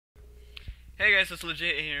Hey guys, it's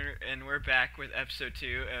Legit here, and we're back with episode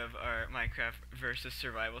 2 of our Minecraft versus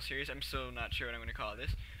Survival series. I'm still not sure what I'm going to call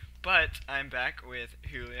this, but I'm back with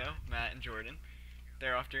Julio, Matt, and Jordan.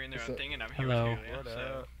 They're off doing their own thing, and I'm here Hello. with Julio, What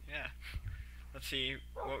so up? yeah. Let's see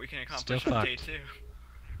what we can Still accomplish on day fucked.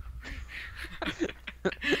 2.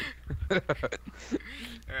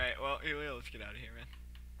 Alright, well, Julio, let's get out of here, man.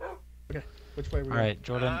 Okay, which way are we All right,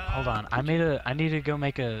 Jordan, hold on. I need to go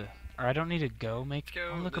make a, or I don't need to go make. Let's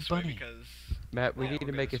go Oh, look, a this way bunny. because... Matt, we Yeah, need we'll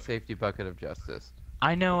to go make a this way. safety bucket of justice.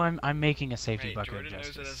 I know I'm making a safety Wait, bucket Jordan of knows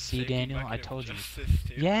it justice. as a See, safety Daniel, bucket I of told you. justice,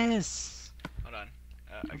 too. Yes. Hold on.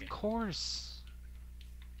 Okay. Of course.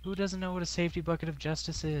 Who doesn't know what a safety bucket of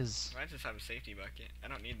justice is? I just have a safety bucket. I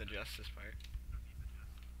don't need the justice part.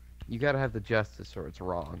 You gotta have the justice or it's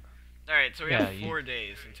wrong. Alright, so we Yeah, have you- 4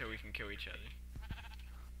 days until we can kill each other.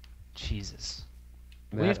 Jesus.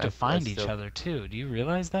 Matt, We have to I find each still- other too. Do you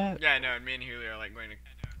realize that? Yeah, I know, and me and Julio are like going to...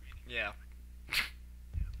 Yeah.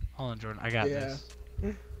 Hold on, Jordan. I got this.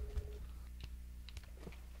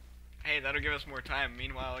 Hey, that'll give us more time.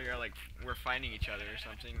 Meanwhile, you're like, we're finding each other or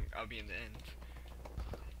something. I'll be in the end.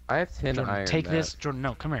 I have 10 Jordan, iron. take Matt. this. Jordan,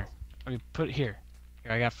 no, come here. Let me put it here.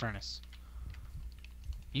 Here, I got furnace.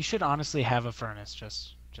 You should honestly have a furnace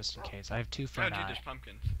just in case. I have 2 Oh, furnace. dude, there's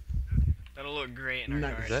pumpkins. That'll look great in our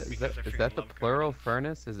Is garden. that, is because that, I is freaking that the love plural pumpkins.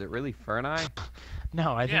 furnace? Is it really ferni?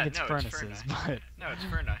 No, I Yeah, think it's no, it's furnaces, but No, it's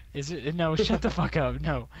ferni. is it? No, shut the fuck up.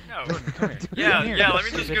 No. No. Jordan, come here. Yeah, Come here. yeah, let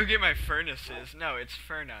me just go get my furnaces. No, it's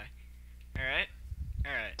ferni. Alright?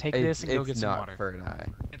 Alright. Take this and go It's get some not water.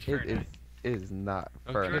 ferni. It's It ferni. is not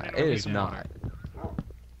Oh, ferni. Jordan, It go get is some not. water.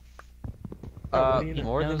 Uh, He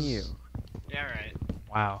more than knows- you. Yeah, alright.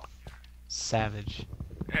 Wow. Savage.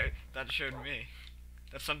 That showed me.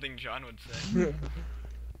 That's something John would say.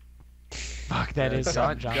 Fuck, that Yeah, is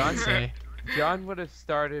something John John- would say. John would have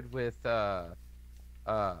started with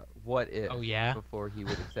what if Oh, yeah? before he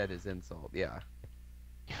would have said his insult. Yeah.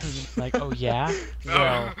 Like, oh yeah?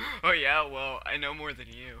 Well, Oh yeah, well, I know more than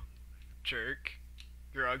you. Jerk.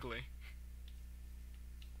 You're ugly.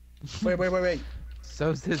 Wait.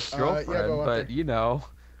 So's his Yeah, girlfriend, go out but there. you know.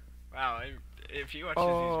 Wow, if you watch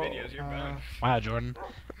Oh, these videos, you're boned. wow, Jordan.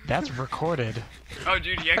 That's recorded. Oh,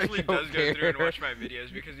 dude, he actually don't does go through and care. watch my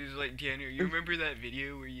videos because he's like, Daniel, you remember that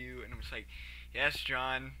video where you... And I'm just like, yes,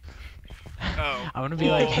 John. Oh. I'm gonna be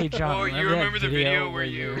like, hey, John, Oh, you remember that the video where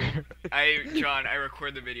you... you're- John, I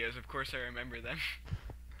record the videos. Of course I remember them.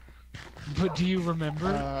 But do you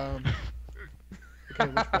remember?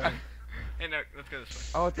 Okay, which way? Hey, no, let's go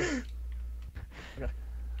this way. Oh, it's a,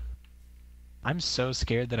 I'm so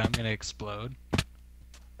scared that I'm gonna explode.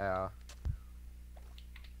 yeah.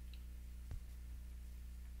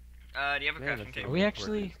 Do you have a Man, crafting that's table? We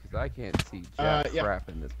actually- because I can't see jack Yeah. crap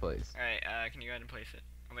in this place. Alright, can you go ahead and place it?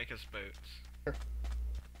 I'll make us boats.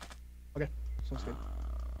 Sounds good.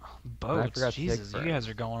 Boats. forgot to take Jesus, you furnace. guys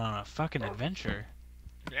are going on a fucking adventure.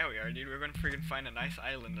 Yeah, we are, dude. We're gonna freaking find a nice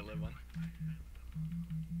island to live on.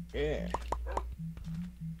 Yeah.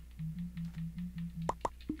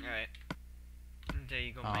 Alright. There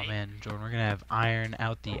you go, Oh mate. man, Jordan, we're gonna have iron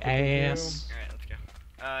out the ass. Alright, let's go.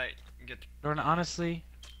 Get the... Jordan, honestly,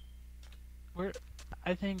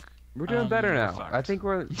 I think, We're doing better we're now. fucked. I think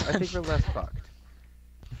we're less fucked.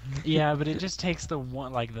 yeah, but it just takes the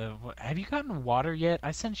one, like have you gotten water yet?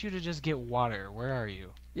 I sent you to just get water. Where are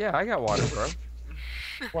you? Yeah, I got water, bro.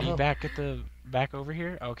 Are you Wow. back over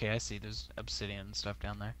here? Okay, I see. There's obsidian and stuff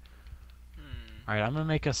down there. Hmm. All right, I'm gonna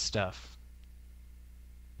make us stuff.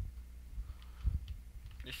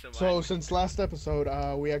 You still So lying? since last episode,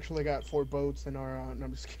 we actually got 4 boats in our. No,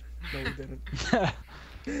 I'm just kidding. No, we didn't.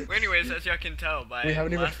 Well, anyways, as y'all can tell by We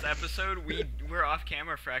haven't even- last episode, we're off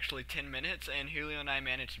camera for actually 10 minutes, and Julio and I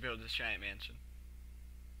managed to build this giant mansion.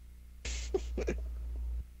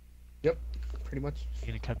 Yep, pretty much.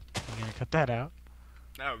 You gonna cut that out?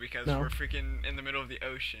 No, because No. we're freaking in the middle of the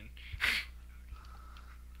ocean.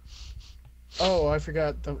 Oh, I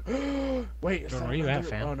forgot the. Wait, is Jordan, that where you at, under-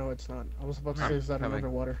 fam? Oh no, it's not. I was about to I'm say, is that an coming.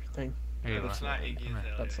 underwater thing? Here you It's are. not Iggy Come here.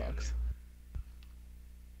 Azalea. That sucks.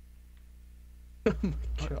 Oh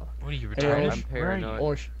my god. What are you Hey, retarded? I'm Where are you?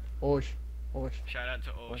 paranoid. Osh. Shout out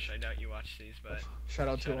to Olsh. I doubt you watch these, but Shout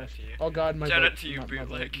out to shout out Osh. to you. Oh god, my Shout boat. out to you, my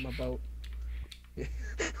bootleg. boat. My boat. Yeah.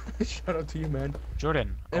 Shout out to you, man.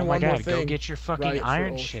 Jordan, And oh my one more god, go thing. get your fucking Right, for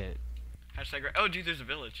iron Osh. shit. Hashtag. Oh, dude, there's a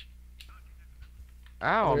village.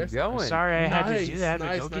 Ow, Oh, I'm yes? I'm going. sorry I had to Nice, do that, but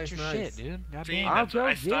nice, go get nice, your nice. shit, dude. God See, damn. I'll that's what go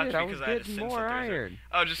I get stopped it. I because was I had a getting sense more that there's a- iron.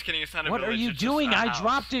 Oh, just kidding. It's not a What are village. you it's just doing? a I house.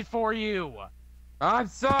 dropped it for you. I'm Oh,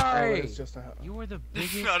 sorry. it's just a house. You were the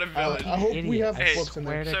It's biggest. not a village. I hope we idiot. have Hey, books in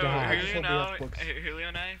swear there. to So God. I Julio just and, hope we have books. Julio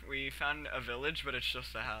and I, we found a village, but it's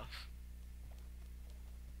just a house.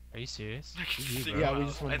 Are you serious? Like, GG, see, bro. Yeah, we wow.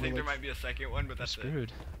 just went I think there village. might be a second one, but We're that's it.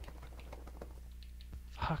 screwed.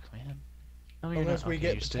 Fuck, man. No, you're Unless not. we Okay,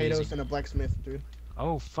 get you're still potatoes using... and a blacksmith, dude.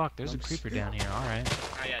 Oh, fuck, there's a I'm creeper still- down here. Alright.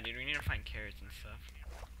 Oh yeah, dude, we need to find carrots and stuff.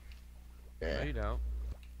 No, Yeah. you don't.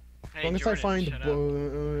 As Hey, long as I Jordan, find, shut up.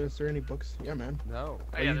 is there any books? Yeah, man. No. Oh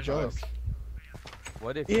Are yeah, you there's jealous? books.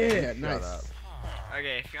 What if Yeah, you shut nice. up?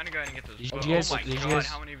 Okay, if you want to go ahead and get those Did books. you guys- Oh my did you god, guys-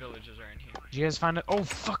 how many villages are in here? Did you guys find it? Oh,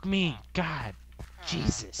 fuck me. God.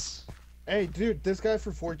 Jesus. Hey, dude, this guy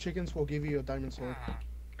for 4 chickens will give you a diamond sword.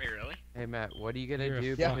 Wait, really? Hey Matt, what are you gonna You're a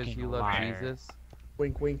do Yeah. because you fucking love liar. Jesus?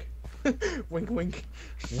 Wink, wink. Wink, wink.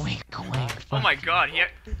 Wink, wink. Oh my fuck. god, he...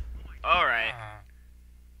 Alright.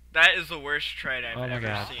 That is the worst trade I've Oh my ever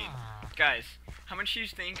God. seen. Guys, how much do you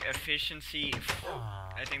think efficiency,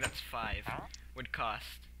 I think that's 5, would cost?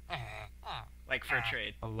 Like, for a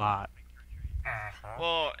trade? A lot.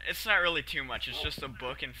 Well, it's not really too much, it's just a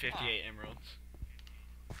book and 58 emeralds.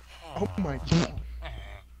 Oh my god.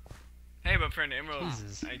 Hey, but for an emerald,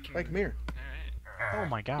 Jesus. I can... Like mirror. Alright. Oh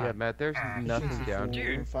my god. Yeah, Matt, there's nothing Efficiency down four,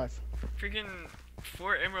 here. Dude. 5. Freaking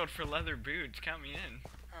 4 emerald for leather boots, count me in.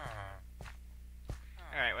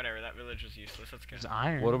 Alright, whatever, that village was useless, let's go. There's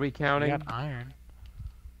iron. What are we We counting? got iron.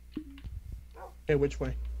 Hey, which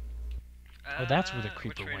way? Oh, that's where the which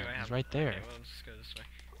creeper way do went. I He's have- right there. Okay, well, let's just go this way.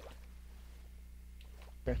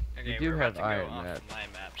 Okay. Okay, You do we're have about to iron, go off Matt.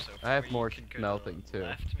 my map, so I have you more could go smelting, to the too.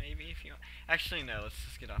 Left, maybe, if you want. Actually, no. Let's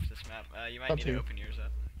just get off this map. You might Up need to to you. open yours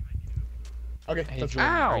up. Okay, Hey, that's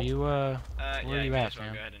Jordan, right. Ow! are you, Yeah, Where are you may at, as well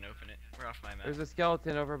fam? go ahead and open it. We're off my map. There's a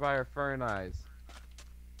skeleton over by our fern eyes.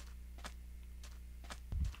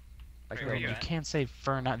 I Wait, killed where you him. you at? can't say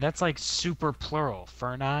fern eye. That's like super plural.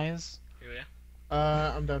 Fern eyes? Julia?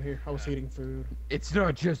 I'm down here. I was eating food. It's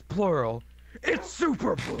not just plural. It's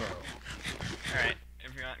super plural. Alright,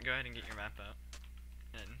 if you want, go ahead and get your map out.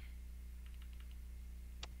 And,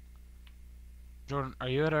 Jordan, are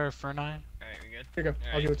you at our fern eye? alright, we good? Here you go. I'll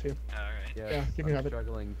Alright. give it to you. Alright. Yes, Yeah, you can I'm have it.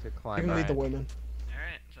 struggling to You climb. can lead the up. women.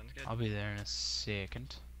 Alright, sounds good. I'll be there in a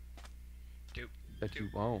second. But you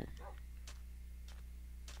won't.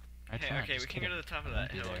 Right, Hey, fine, okay, we just can go to kidding. the top of I'll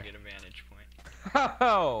that be hill and there. get a vantage point.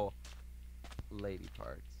 Oh, lady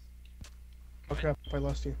parts. Oh crap, I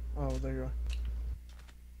lost you. Oh, there you are.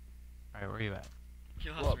 Alright, where are you at?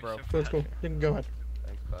 You lost What, me bro? so That's fast. cool. You can go ahead.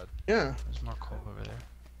 Thanks, bud. Yeah. There's more coal over there.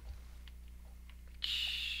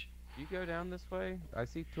 Shh. You go down this way. I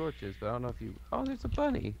see torches, but I don't know if you. Oh, there's a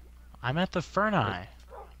bunny. I'm at the fern eye.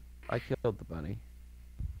 I killed the bunny.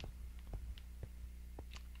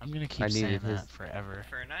 I'm gonna I keep saying needed his- that forever.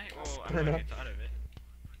 For a night? Well, I'm Fair glad enough. you thought of it.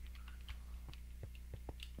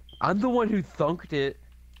 I'm the one who thunked it.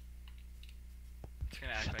 It's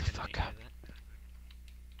gonna act Shut like the I fuck didn't up. use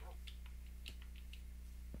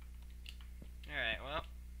it. Alright, well,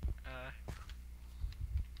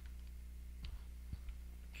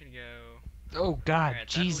 can go. Oh god, Alright,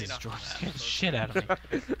 that's lead Jesus, off the Jordan map, scared the so shit out of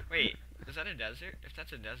me. Wait, is that a desert? If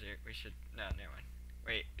that's a desert, we should. No, never mind.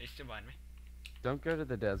 Wait, are you still behind me? Don't go to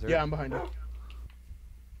the desert. Yeah, I'm behind you.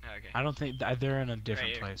 Oh, okay. I don't think they're in a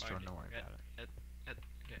different Right, place, right, Jordan. Don't worry right. about it.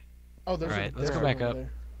 Oh, there's Alright, a let's go desert back over up.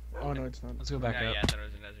 there. Oh no, it's not. Let's go No, back yeah, up I thought it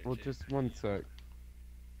was a desert. Well, too. just one sec.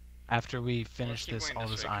 after we Let's finish keep this going all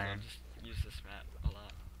this way, 'cause I'll iron. just use this map a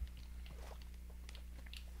lot.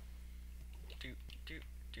 Doop, doop,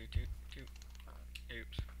 doop, doop, doop.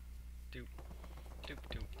 Oops. Doop, doop,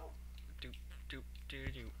 doop, doop, doop,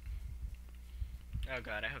 doop, doop. Oh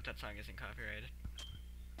god, I hope that song isn't copyrighted.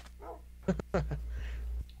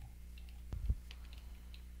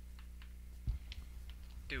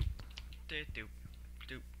 Doop, doop, doop,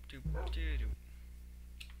 doop, doop, doop, doop.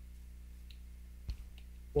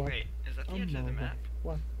 What? Wait, is that the edge of the map?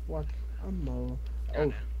 What? Oh, Oh,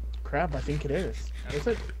 no. crap! I think it is. Okay, Is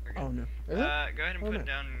it? we're good. Oh no. Is it? Go ahead and Oh, put no.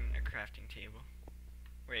 down a crafting table.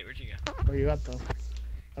 Wait, where'd you go? Where you at though?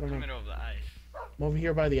 I don't In the know. middle of the ice. I'm over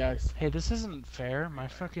here by the ice. Hey, this isn't fair. My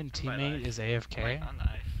fucking By the teammate ice. is AFK. Right on the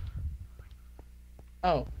ice.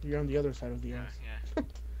 Oh, you're on the other side of the Yeah, ice. yeah.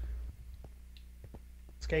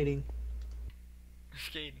 Skating.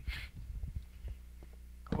 Skating.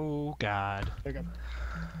 Oh god. There you go.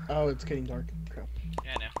 Oh, it's getting dark. Crap.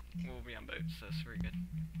 Yeah, I know. We'll be on boats, so we're good.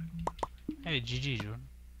 Hey, GG, Jordan.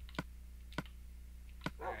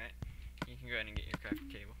 Alright. You can go ahead and get your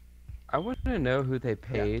crafting table. I want to know who they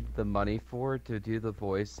paid the money for to do the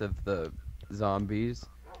voice of the zombies,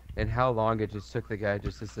 and how long it just took the guy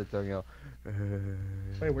just to sit there and go.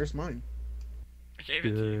 Wait, where's mine? I gave it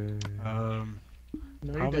to you. No,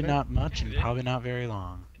 you Probably didn't. not much and You did? probably not very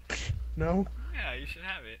long. No. Yeah, you should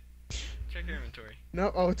have it. Check your inventory.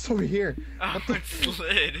 No, oh, it's over here. Oh, it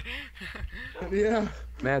slid. Yeah.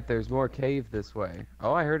 Matt, there's more cave this way.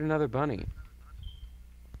 Oh, I heard another bunny.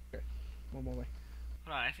 One more way.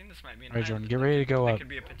 Hold on, I think this might be an Alright, Jordan, island. get That ready to could- go that up. could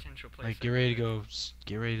be a potential place. Like, that get we ready to could- go.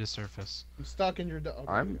 Get ready to surface. I'm stuck in your.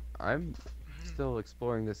 Okay, I'm still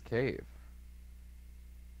exploring this cave.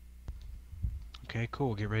 Okay,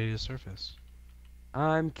 cool. Get ready to surface.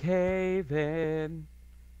 I'm caving.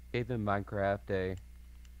 Caving Minecraft Day.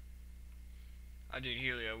 Oh, dude,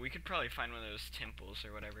 Helio, we could probably find one of those temples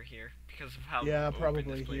or whatever here because of how Yeah, open probably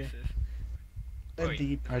this place here. is. And Wait.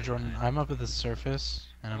 deep. Alright, Jordan, I'm up at the surface,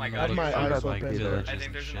 and Oh I'm my gonna God, look my for eyes like open. villages I think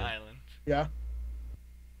and there's an shit. island. Yeah.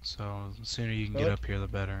 So the sooner you can Really? get up here, the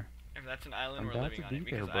better. If that's an island, I'm we're about living to on it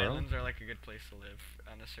be there, because bro. islands are like a good place to live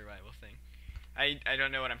on a survival thing. I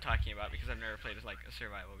don't know what I'm talking about because I've never played as like a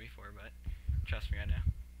survival before, but trust me, I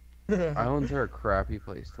know. Islands are a crappy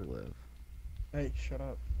place to live. Hey, shut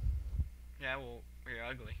up. Yeah, well, we're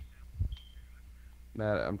ugly.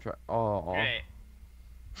 Matt, I'm trying. Oh, Great.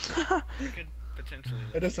 We could potentially.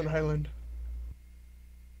 It is an island.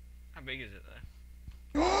 How big is it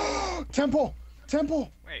though? Temple!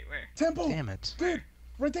 Temple! Wait, where? Temple! Damn it. Dude,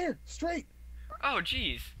 right there, straight. Oh,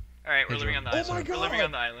 jeez. All right, we're Hey, living on the Jordan. Oh island. my We're living God.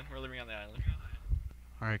 on the island. We're living on the island.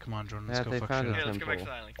 Alright, come on, Jordan. Let's Matt, go they fuck found shit a up. Yeah, let's go back to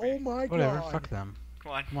temple. the island. Oh my Whatever, god. fuck them.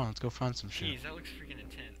 Come on. Come on, let's go find some shit. Jeez, that looks freaking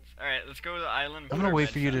intense. All right, let's go to the island. I'm put gonna our wait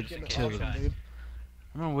beds for you down to just in Getting case kill we them. awesome, die. dude.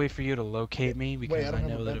 I'm gonna wait for you to locate me because I I don't have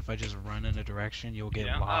know a that bed. if I just run in a direction, you'll get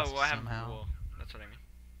Yeah? lost Oh, well, I have. somehow. Well, that's what I mean.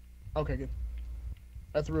 Okay, good.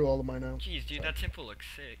 I threw all of mine out. Jeez, dude, that temple looks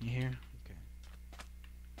sick. You hear? Okay.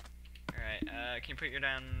 All right, can you put your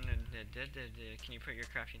down? Can you put your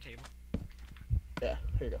crafting table? Yeah,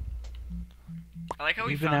 here you go. I like how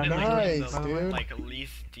we You've been found it out like here? in Nice, the dude. like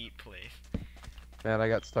least deep place. Matt, I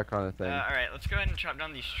got stuck on a thing. All right, let's go ahead and chop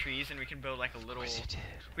down these trees, and we can build like a little. Of course you did.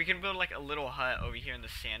 We can build like a little hut over here in the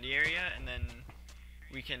sandy area, and then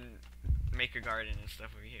we can make a garden and stuff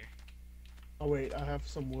over here. Oh wait, I have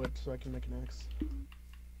some wood so I can make an axe.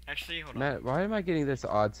 Actually, hold on. Matt, why am I getting this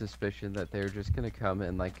odd suspicion that they're just gonna come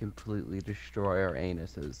and like completely destroy our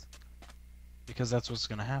anuses? Because that's what's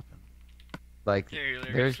gonna happen. Like, Here, you're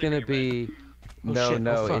there's sleeping gonna in your bed. be Oh, no, shit. Oh,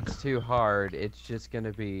 no, fuck. it's too hard. It's just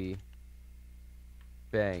gonna be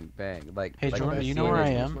bang, bang. Like, Hey, like Jordan, the do you know where I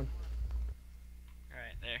scene is- am? All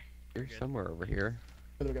right, there. You're Good. somewhere over here.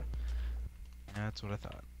 There we go. Yeah, that's what I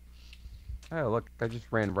thought. Oh, look, I just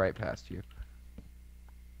ran right past you.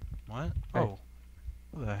 What? Hey. Oh.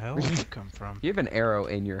 Where the hell did you come from? You have an arrow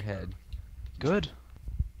in your head. Good.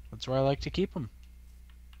 That's where I like to keep them.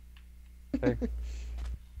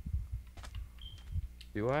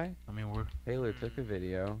 Do I? I mean, we're... Taylor took a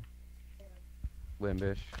video.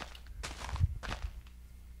 Limbish.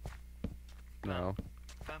 No.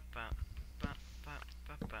 Ba, ba, ba, ba,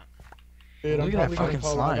 ba, ba. Dude, I'm Look at that probably gonna fucking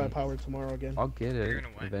call slime. iBuyPower tomorrow again. I'll get You're it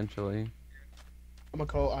gonna win. eventually. I'm gonna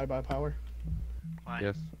call iBuyPower. Why?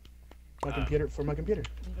 Yes. My Oh. computer for my computer.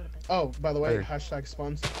 Oh, by the way, Hey. hashtag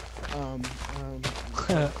spawns.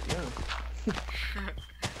 Yeah.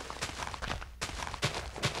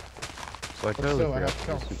 So I totally so I forgot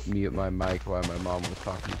have to to just mute my mic while my mom was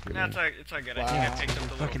talking to No, me. it's all good. I Wow. think I picked up the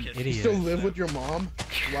little Fucking kiss. idiot. You still live with your mom?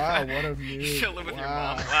 Wow, what a You noob. still live with your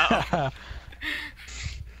mom. Wow. Wow.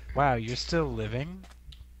 Wow, you're still living?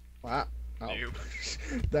 Wow. Oh.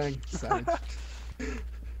 Noob. Dang, savage.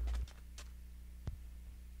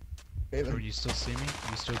 Hey Or then. you still see me?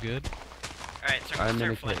 You still good? Alright, so I'm I'm in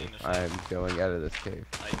gonna a start cave. flattening this I'm going out of this cave.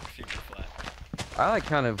 like super flat. I like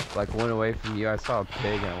kind of like went away from you. I saw a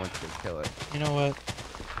pig and I went to go kill it. You know what?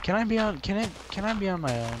 Can I be on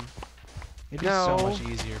my own? It'd be so No. much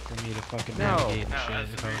easier for me to fucking No. navigate and No, shit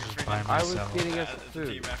that's if I was very just by freaking- I was myself. getting us It's a food.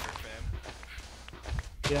 team effort,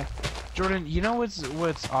 fam. Jordan, you know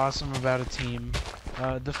what's awesome about a team?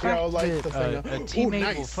 The fact like that the thing, a ooh,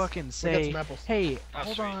 teammate will nice. fucking We got say, some apples. "Hey, Oh,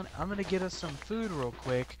 hold sweet. on, I'm gonna get us some food real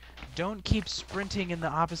quick. Don't keep sprinting in the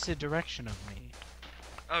opposite direction of me."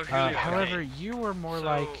 Oh, Julio, However, okay. you were more so,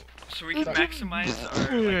 like, so we can maximize our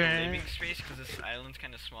like, living space because this island's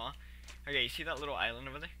kind of small. Okay, you see that little island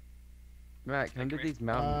over there? Matt, come to Like, these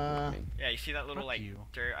mountains with me. Yeah, you see that little Fuck like you.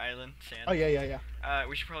 dirt island, sand? Oh yeah.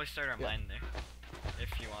 We should probably start our Yeah. mine there,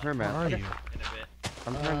 if you want, Here, "Where Matt. are Okay. you?" in a bit.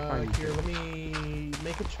 I'm trying to find Here, you. let me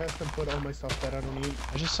make a chest and put all my stuff that I don't need.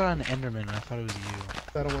 I just saw an Enderman and I thought it was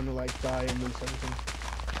you. I don't want to like die and lose everything.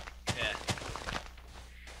 Yeah.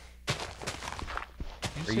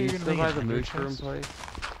 You Are say you you're gonna still make by an the ender mushroom chest? place?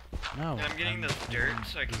 No. And I'm getting this dirt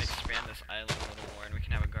so I can this- expand this island a little more, and we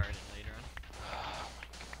can have a garden later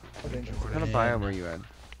on. Okay. What kind of Jordan, biome are you in?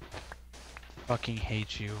 fucking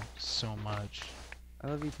hate you so much. I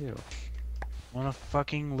love you too. on a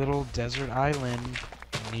fucking little desert island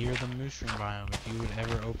near the mushroom biome. If you would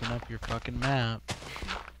ever open up your fucking map.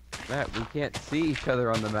 Matt, we can't see each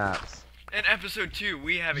other on the maps. In episode 2,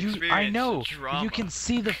 we have You, experienced I know. drama. You can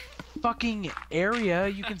see the fucking area.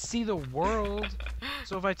 You can see the world.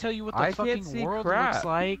 So if I tell you what the I can't fucking see world crap. looks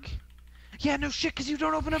like, yeah, no shit, because you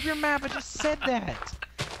don't open up your map. I just said that.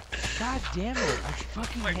 God damn it! I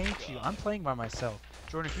fucking my hate you. God. I'm playing by myself.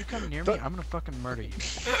 Jordan, if you come near me, I'm gonna fucking murder you.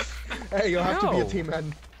 Hey, you'll have to be a No. team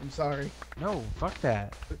man. I'm sorry. No, fuck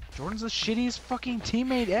that. Jordan's the shittiest fucking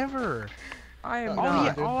teammate ever. I am Oh, All,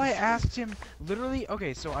 not. dude. all I asked him, literally,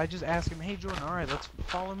 okay, so I just asked him, hey Jordan, alright, let's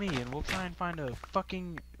follow me and we'll try and find a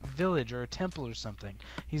fucking village or a temple or something.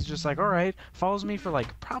 He's just like, alright, follows me for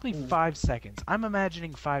like probably 5 seconds. I'm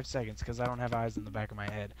imagining 5 seconds because I don't have eyes in the back of my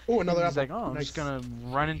head. Oh, another He's apple. like, oh, I'm Nice. just gonna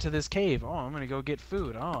run into this cave. Oh, I'm gonna go get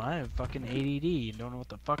food. Oh, I have fucking ADD and don't know what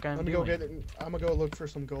the fuck I'm Let me doing. go get it. I'm gonna go look for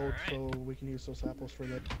some gold Alright. so we can use those apples for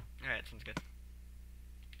that. Alright, sounds good.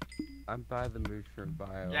 I'm by the mushroom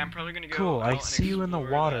biome. Yeah, I'm probably gonna go. Cool, I out and see you in the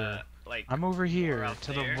explore water. like, I'm over here, out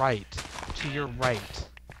to there. the right. To your right.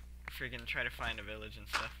 friggin' try to find a village and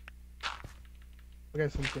stuff. Okay,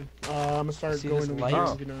 sounds good. I'm gonna start See going this over light? here.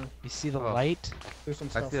 Oh. You know, You see the Oh. light? do some I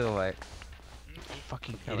stuff. see the light. Okay.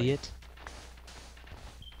 Fucking Kelly. idiot.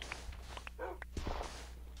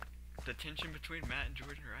 The tension between Matt and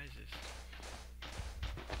Jordan rises.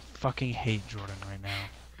 Fucking hate Jordan right now.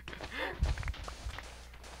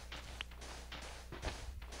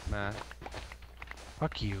 Matt,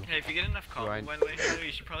 Fuck you. Hey, if you get enough I- cobble, by the way,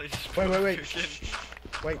 you should probably just. Wait. Freaking- Shh.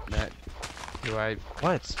 Wait. Matt, do I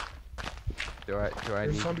What? There's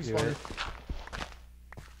need to zombies do spawning. it?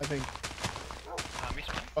 I think. Zombie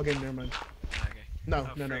spawn? Okay, never mind. Oh, okay. No,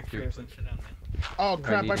 Oh, no. frick, Seriously. sit down then. Oh Do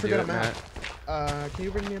crap! need I to forgot do a it, map. Matt? Can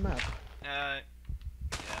you bring me a map? Yeah,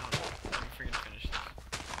 hold on. Let me freaking finish this.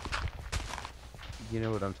 You know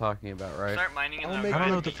what I'm talking about, right? Start mining in I'll the make I don't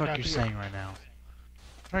know it what the fuck crappy. you're saying right now.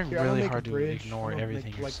 Trying Here, I'm gonna really make hard a to bridge. ignore I'm gonna everything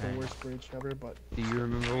make, you're like saying. the worst bridge ever, but Do you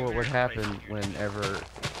remember what would happen whenever?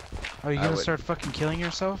 Oh, you I gonna would- start fucking killing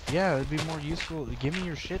yourself? Yeah, it'd be more useful. Give me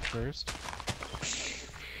your shit first.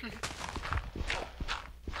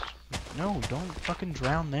 No, don't fucking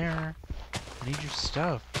drown there. I need your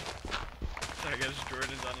stuff. So I guess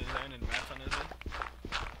Jordan's on his own and Matt's on his own.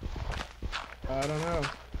 I don't know.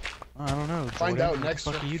 I don't know. Find Jordan, out what next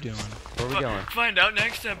the fuck are one. you doing? Where are we going? Find out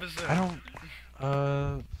next episode. I don't.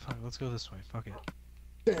 Fuck, let's go this way. Fuck it.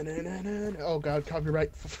 Oh god,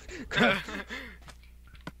 copyright. Crap.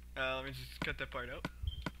 Let me just cut that part out.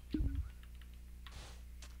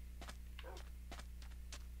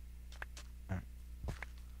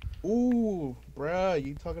 Ooh, bruh,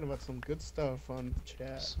 you talking about some good stuff on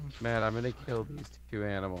chat. Some Matt, I'm gonna kill these 2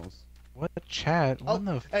 animals. What chat? Oh, What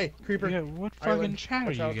the? Hey, creeper. Yeah, what fucking Island, chat are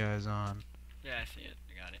watch you out. guys on? Yeah, I see it.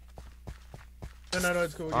 I got it. No,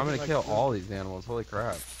 it's cool. we I'm can, gonna like, kill all these animals. Holy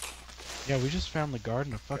crap! Yeah, we just found the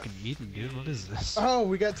Garden of fucking Eden, dude. What is this? Oh,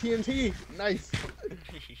 we got TNT. Nice.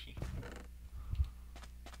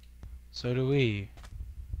 So do we.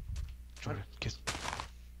 Jordan, kiss.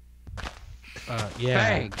 Yeah.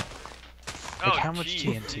 Bang! Oh, how much geez,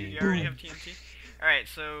 TNT? You already Boom. have TNT? Alright,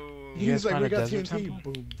 so. You guys He's like, find we a got desert TNT.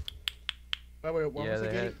 temple? Boom. Oh wait, what Yeah, was it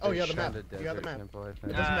they getting? had, Oh they yeah, the map. shunned a You got the desert map. temple, I It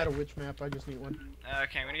think. doesn't matter which map. I just need one.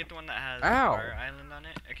 Okay, I'm gonna get the one that has Ow. our island on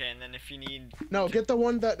it. Okay, and then if you need. No, get the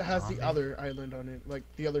one that has Zombie. the other island on it, like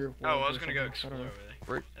the other. Oh, I world was or gonna go something. I explore don't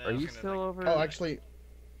over know. there. Are I was you gonna, still like- over? Oh, actually,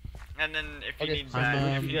 And then if you Okay. need I'm, back,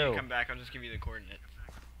 if you need Yo. to come back, I'll just give you the coordinates.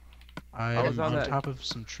 I I was am on on that- top of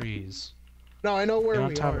some trees. no, I know where You're on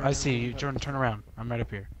we top. are. I see you. Jordan, turn around. I'm right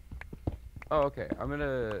up here. Oh, okay. I'm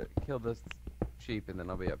gonna kill this sheep and then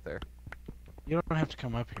I'll be up there. You don't have to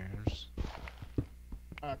come up here. Just...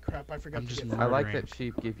 Ah, crap! I forgot I'm to just get. I like Murdering. that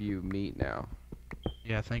sheep give you meat now.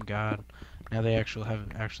 Yeah, thank God. Now they actually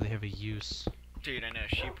have a use. Dude, I know,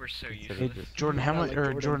 sheep were so Consider Hey, useless. just- Jordan, how Yeah, much? like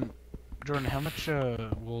Or Jordan. Jordan, how much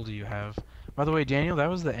wool do you have? By the way, Daniel, that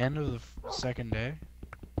was the end of the second day.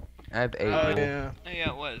 I have 8 Oh wool. yeah. Oh yeah,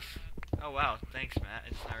 it was. Oh wow, thanks Matt. I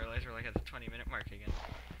just now realized we're like at the 20-minute mark again.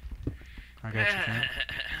 I got you, man.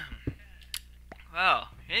 Well,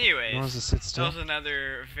 anyways, You want us to sit that still? was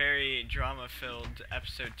another very drama-filled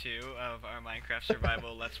episode 2 of our Minecraft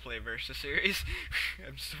Survival Let's Play Versus series.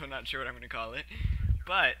 I'm still not sure what I'm going to call it.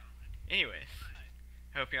 But, anyways,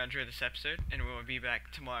 I hope you enjoyed this episode, and we'll be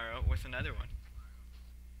back tomorrow with another one.